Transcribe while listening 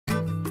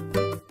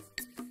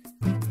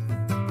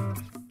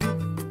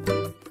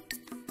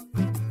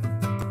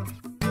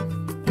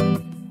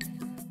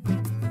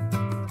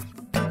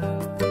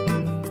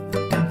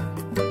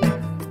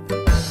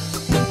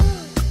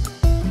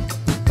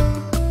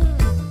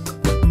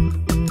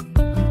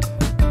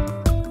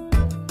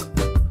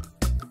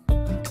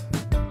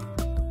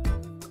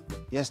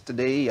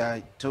Yesterday,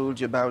 I told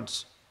you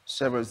about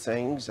several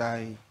things.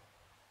 I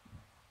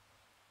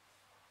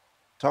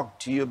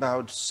talked to you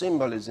about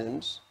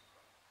symbolisms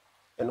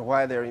and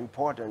why they're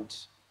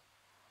important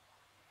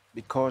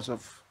because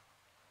of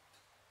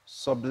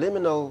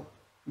subliminal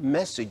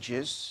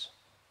messages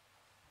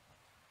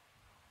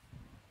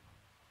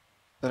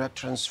that are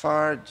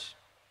transferred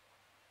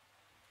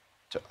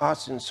to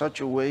us in such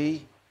a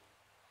way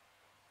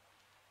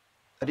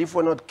that if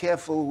we're not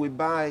careful, we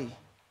buy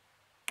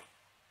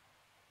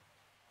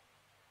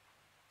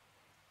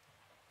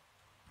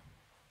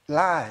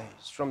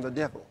lies from the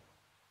devil.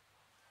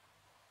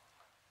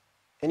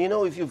 And you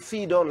know, if you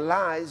feed on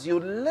lies, you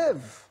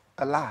live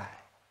a lie.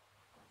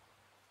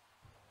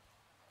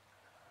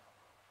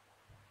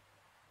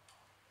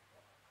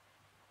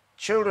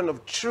 Children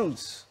of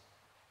truth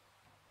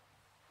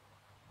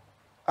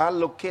are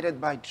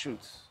located by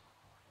truth,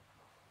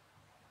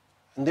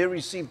 and they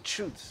receive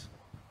truth.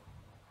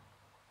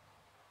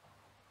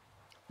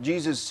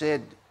 Jesus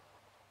said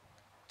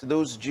to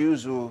those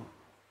Jews who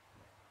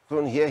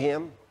couldn't hear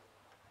him,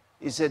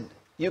 he said,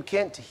 "You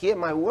can't hear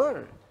my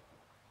word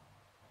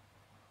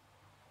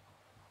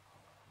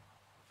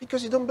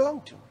because you don't belong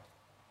to me."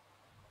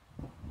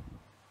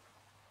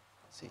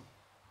 See?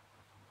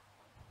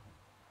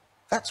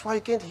 That's why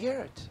you can't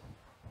hear it.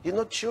 You're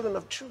not children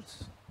of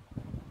truth.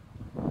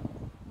 He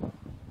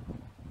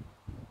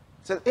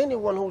said,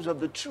 anyone who's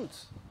of the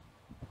truth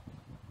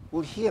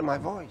will hear my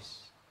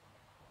voice.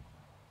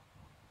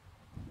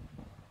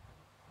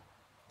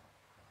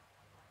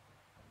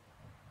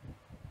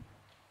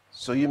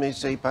 So you may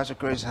say, Pastor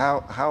Chris,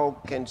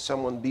 how can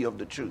someone be of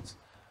the truth?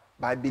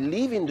 By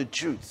believing the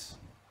truth,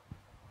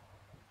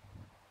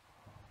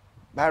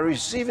 by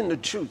receiving the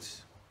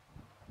truth.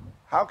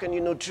 How can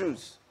you know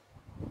truth?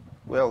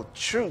 Well,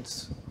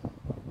 truth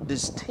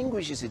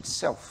distinguishes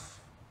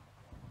itself.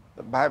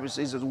 The Bible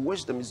says that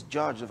wisdom is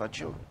judge of our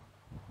children.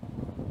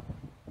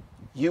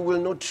 You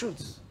will know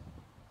truth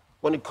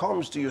when it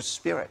comes to your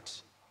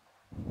spirit.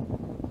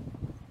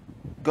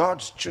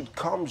 God's truth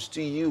comes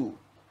to you.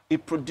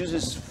 It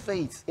produces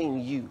faith in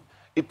you.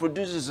 It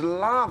produces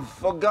love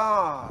for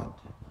God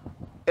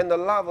and the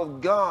love of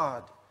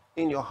God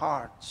in your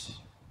heart.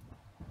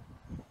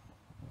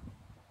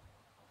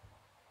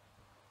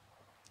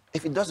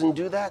 If it doesn't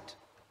do that,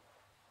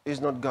 it's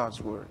not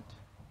God's word.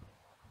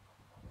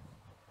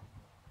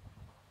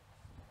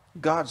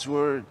 God's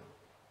word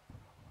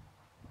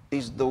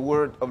is the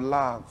word of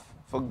love,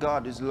 for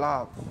God is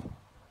love.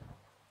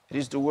 It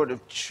is the word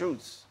of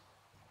truth.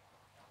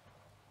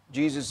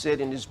 Jesus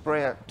said in his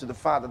prayer to the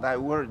Father, thy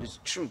word is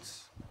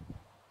truth.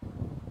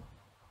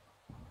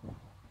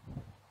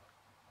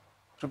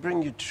 To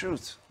bring you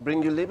truth,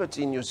 bring you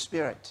liberty in your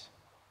spirit,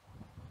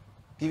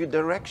 give you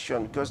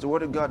direction, because the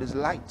word of God is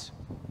light.